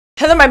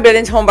Hello my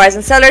brilliant home buyers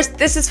and sellers,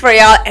 this is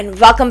Faryal and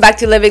welcome back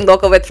to Living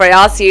Local with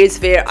Faryal series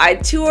where I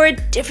tour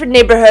different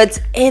neighborhoods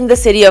in the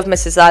city of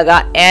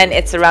Mississauga and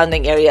its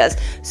surrounding areas,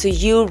 so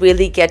you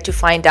really get to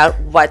find out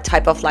what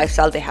type of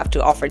lifestyle they have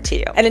to offer to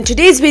you. And in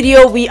today's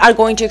video we are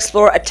going to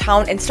explore a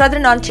town in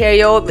southern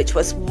Ontario which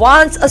was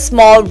once a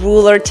small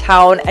rural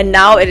town and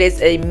now it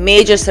is a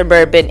major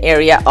suburban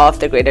area of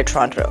the Greater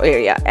Toronto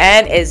area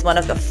and is one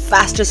of the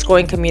fastest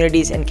growing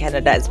communities in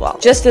Canada as well.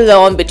 Just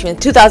alone between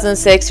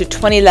 2006 to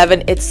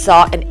 2011 it saw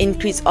an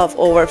increase of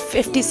over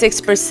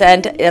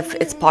 56% of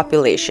its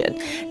population.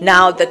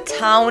 Now the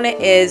town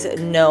is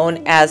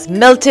known as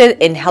Milton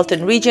in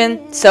Milton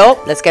region,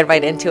 so let's get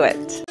right into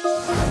it.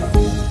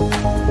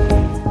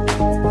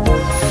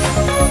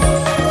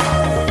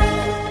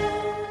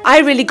 I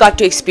really got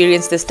to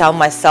experience this town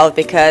myself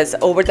because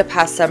over the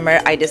past summer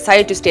I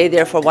decided to stay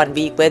there for 1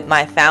 week with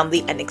my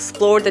family and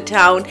explore the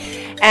town,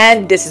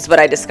 and this is what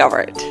I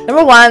discovered.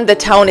 Number one, the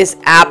town is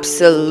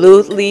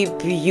absolutely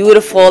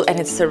beautiful and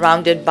it's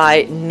surrounded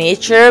by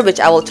nature,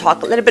 which I will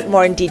talk a little bit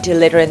more in detail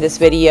later in this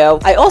video.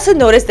 I also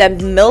noticed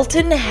that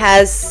Milton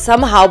has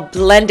somehow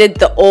blended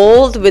the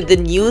old with the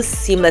new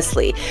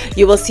seamlessly.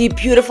 You will see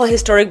beautiful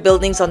historic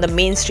buildings on the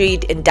main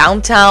street in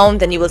downtown,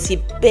 then you will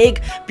see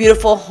big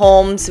beautiful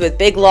homes with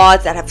big lots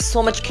that have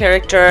so much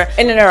character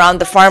in and around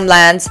the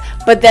farmlands,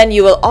 but then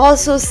you will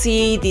also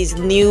see these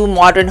new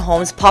modern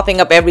homes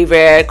popping up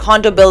everywhere,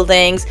 condo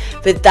buildings,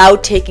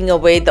 without taking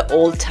away the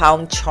old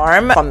town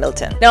charm from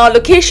Milton. Now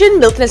location,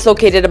 Milton is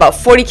located about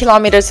 40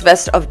 kilometers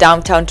west of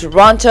downtown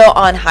Toronto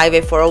on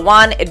Highway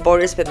 401. It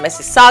borders with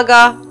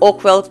Mississauga,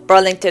 Oakville,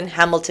 Burlington,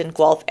 Hamilton,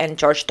 Guelph and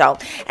Georgetown,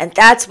 and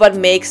that's what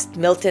makes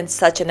Milton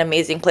such an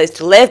amazing place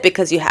to live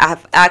because you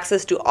have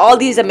access to all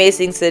these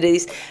amazing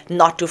cities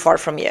not too far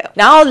from you.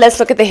 Now let's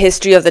look at the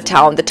history of the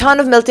town. The town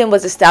of Milton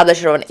was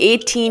established around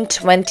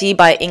 1820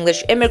 by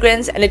English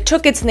immigrants and it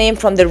took its name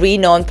from the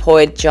renowned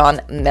poet John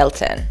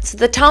Milton. So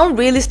the town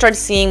really started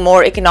seeing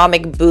more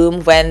economic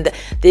boom when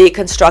they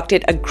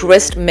constructed a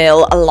grist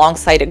mill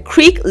alongside a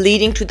creek,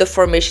 leading to the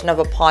formation of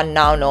a pond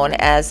now known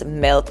as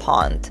Mill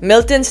Pond.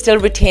 Milton still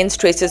retains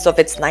traces of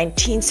its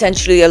 19th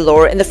century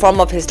allure in the form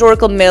of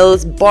historical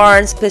mills,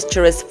 barns,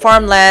 picturesque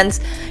farmlands.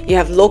 You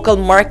have local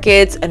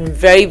markets and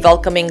very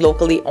welcoming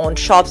locally owned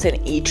shops and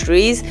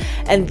eateries.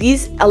 And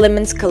these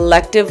elements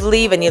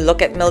collectively, when you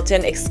look at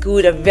Milton,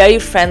 exude a very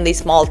friendly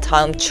small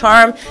town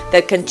charm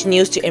that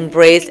continues to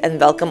embrace and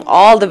welcome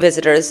all the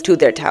visitors to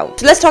their town.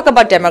 So let's talk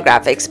about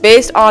demographics.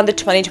 Based on the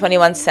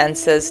 2021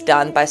 census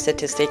done by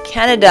Statistics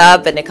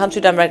Canada, when it comes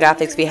to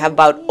demographics, we have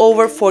about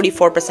over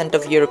 44%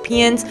 of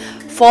Europeans,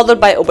 followed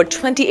by over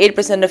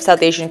 28% of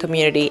South Asian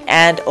community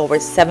and over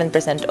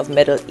 7% of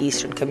Middle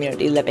Eastern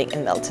community living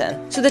in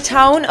Milton. So the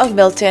town of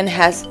Milton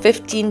has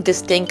 15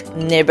 distinct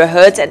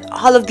neighborhoods and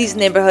all of these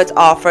neighborhoods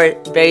offer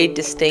very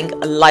distinct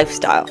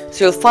lifestyle.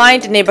 So you'll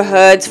find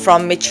neighborhoods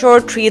from mature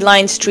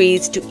tree-lined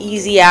streets to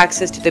easy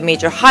access to the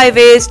major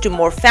highways to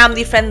more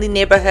family-friendly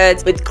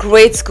neighborhoods with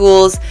great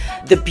schools.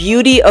 The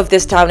beauty of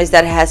this town is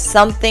that it has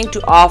something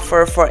to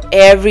offer for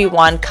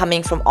everyone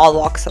coming from all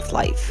walks of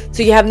life.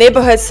 So you have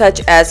neighborhoods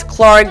such as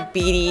Clark,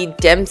 Beatty,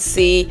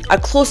 Dempsey are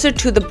closer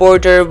to the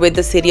border with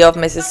the city of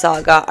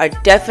Mississauga, are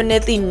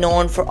definitely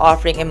known for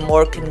offering a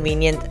more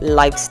convenient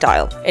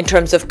lifestyle in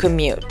terms of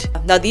commute.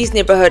 Now these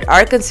neighborhoods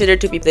are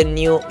considered to be the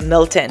new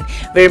Milton,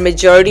 where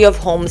majority of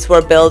homes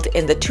were built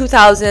in the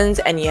 2000s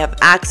and you have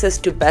access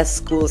to best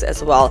schools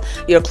as well.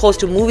 You're close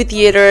to movie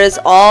theaters,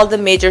 all the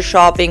major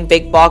shopping,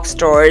 big box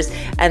stores,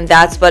 and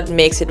that's what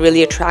makes it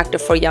really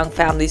attractive for young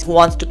families who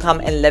wants to come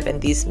and live in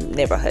these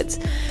neighborhoods.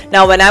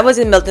 Now when I was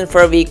in Milton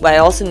for a week, what I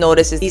also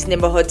noticed is these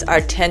neighborhoods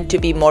tend to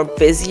be more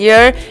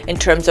busier in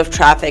terms of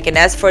traffic, and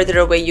as further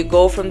away you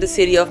go from the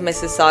city of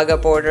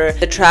Mississauga border,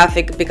 the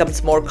traffic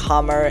becomes more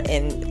calmer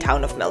in the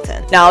town of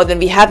Milton. Now then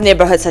we have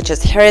neighborhoods such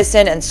as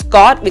Harrison and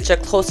Scott, which are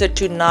closer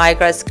to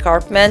Niagara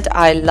Escarpment.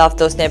 I love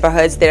those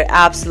neighborhoods. They're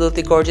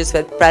absolutely gorgeous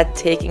with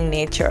breathtaking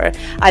nature.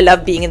 I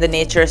love being in the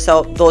nature,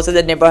 so those are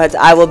the neighborhoods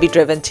I will be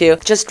driven to.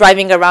 Just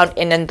driving around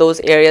in those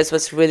areas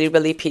was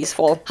really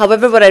peaceful.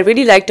 However, what I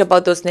really liked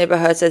about those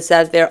neighborhoods is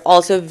that they're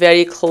also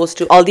very close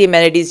to all the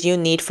amenities you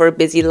need for a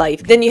busy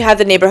life. Then you have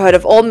the neighborhood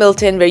of Old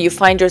Milton, where you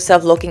find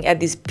yourself looking at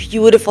these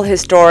beautiful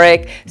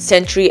historic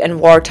century and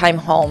wartime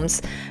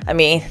homes. I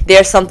mean,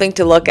 there's something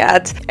to look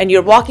at. And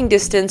you're walking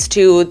distance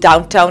to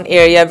downtown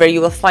area where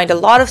you will find a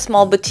lot of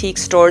small boutique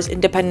stores,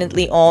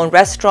 independently owned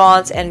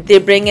restaurants, and they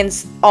bring in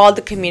all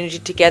the community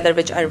together,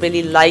 which I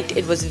really liked.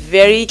 It was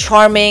very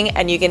charming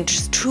and you can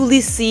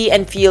truly see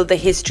and feel the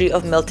history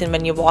of Milton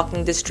when you're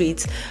walking the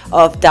streets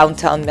of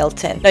downtown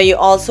Milton. Now you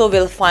also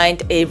will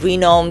find a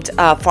renowned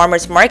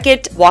farmers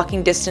market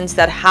walking distance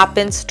that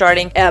happens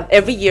starting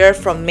every year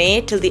from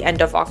May till the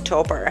end of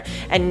October,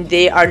 and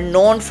they are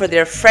known for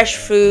their fresh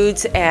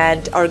foods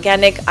and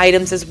organic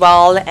items as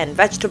well, and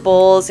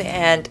vegetables,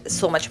 and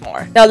so much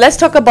more. Now let's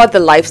talk about the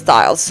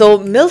lifestyle. So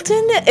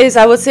Milton is,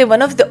 I would say,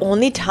 one of the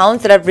only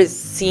towns that I've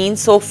seen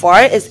so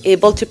far is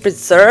able to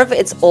preserve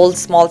its old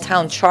small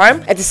town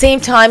charm, at the same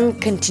time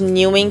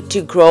continuing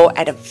to grow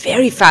at a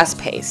very fast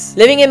pace.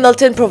 Living in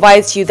Milton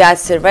provides you that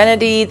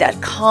serenity, that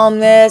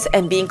calmness,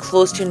 and being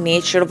close to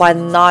nature while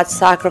not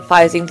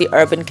sacrificing the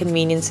urban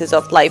conveniences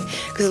of life.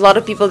 Because a lot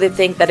of people, they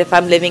think that if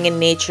I'm living in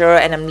nature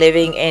and I'm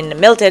living in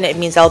Milton, it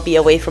means I'll be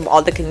away from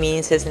all the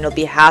conveniences and it'll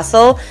be a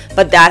hassle.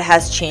 But that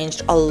has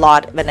changed a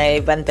lot when I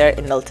went there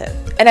in Milton.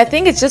 And I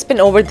think it's just been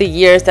over the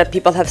years that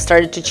people have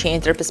started to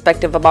change their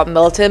perspective about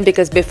Milton,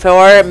 because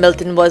before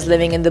Milton was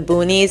living in the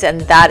boonies,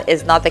 and that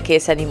is not the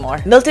case anymore.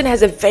 Milton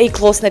has a very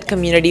close-knit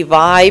community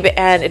vibe,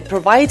 and it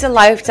provides a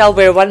lifestyle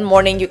where one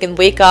morning you can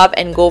wake up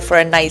and go for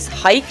a nice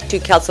hike to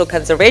Kelso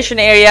Conservation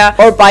Area,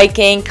 or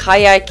biking,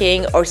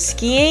 kayaking, or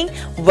skiing,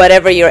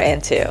 whatever you're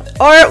into.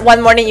 Or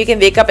one morning you can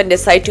wake up and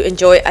decide to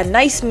enjoy a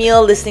nice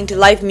meal listening to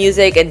live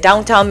music in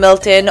downtown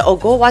Milton, or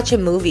go watch a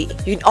movie.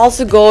 You can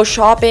also go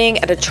shopping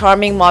at a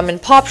charming mom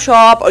and pop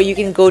shop, or you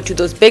can go to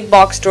those big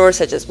box stores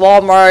such as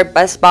Walmart,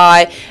 Best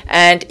Buy,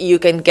 and you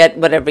can get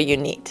whatever you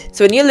need.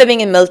 So when you're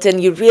living in Milton,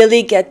 you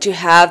really get to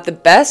have the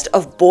best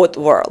of both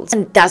worlds,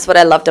 and that's what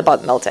I loved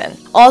about Milton.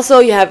 Also,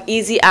 you have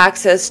easy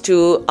access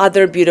to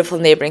other beautiful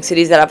neighboring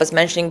cities that I was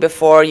mentioning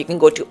before. You can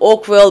go to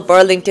Oakville,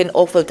 Burlington.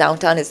 Oakville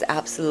downtown is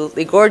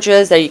absolutely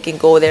gorgeous. There you can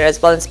go there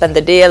as well and spend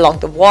the day along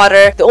the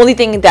water. The only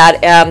thing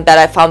that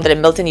I found that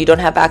in Milton you don't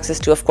have access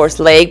to, of course,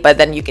 lake, but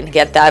then you can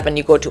get that when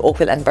you go to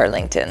Oakville and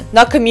Burlington.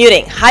 Now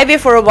commuting. Highway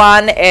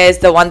 401 is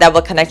the one that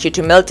will connect you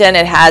to Milton.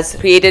 It has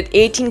created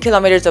 18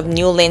 kilometers of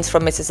new lanes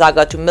from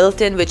Mississauga to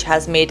Milton, which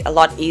has made a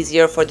lot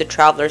easier for the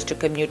travelers to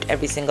commute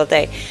every single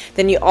day.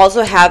 Then you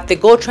also have the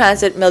GO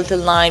Transit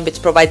Milton line,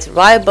 which provides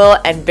reliable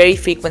and very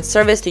frequent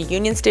service to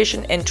Union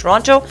Station in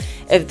Toronto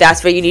if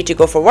that's where you need to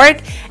go for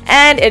work,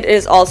 and it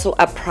is also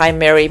a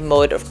primary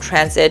mode of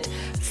transit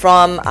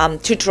from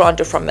to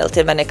Toronto from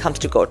Milton when it comes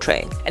to GO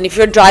train. And if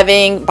you're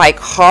driving by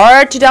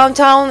car to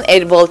downtown,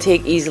 it will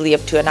take easily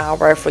up to an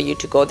hour for you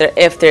to go there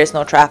if there's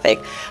no traffic.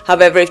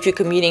 However, if you're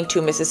commuting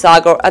to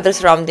Mississauga or other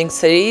surrounding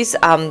cities,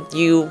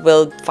 you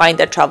will find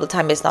that travel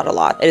time is not a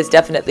lot. It is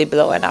definitely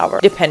below an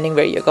hour depending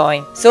where you're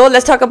going. So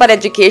let's talk about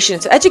education.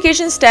 So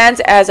education stands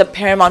as a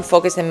paramount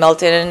focus in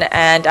Milton,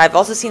 and I've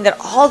also seen that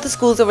all the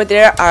schools over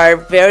there are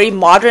very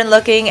modern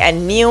looking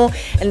and new,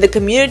 and the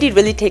community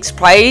really takes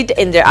pride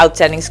in their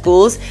outstanding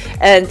schools.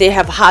 And they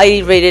have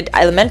highly rated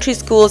elementary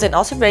schools and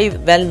also very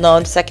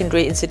well-known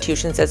secondary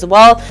institutions as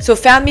well. So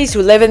families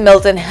who live in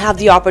Milton have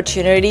the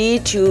opportunity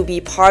to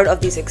be part of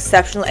this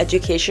exceptional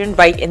education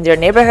right in their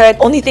neighborhood.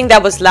 Only thing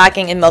that was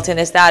lacking in Milton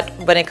is that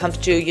when it comes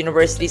to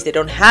universities, they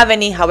don't have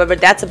any. However,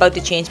 that's about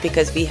to change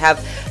because we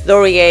have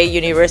Laurier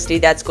University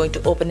that's going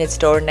to open its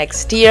door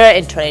next year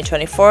in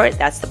 2024.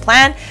 That's the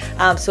plan.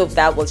 So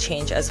that will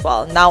change as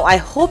well. Now, I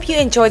hope you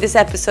enjoyed this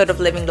episode of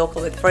Living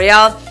Local with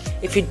Faryal.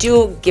 If you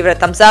do, give it a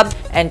thumbs up,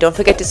 and don't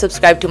forget to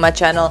subscribe to my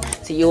channel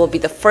so you will be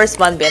the first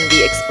one when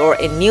we explore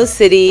a new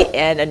city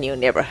and a new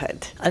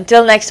neighborhood.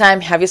 Until next time,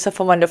 have yourself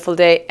a wonderful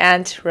day,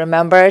 and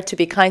remember to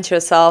be kind to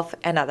yourself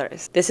and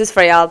others. This is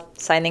Faryal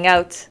signing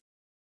out.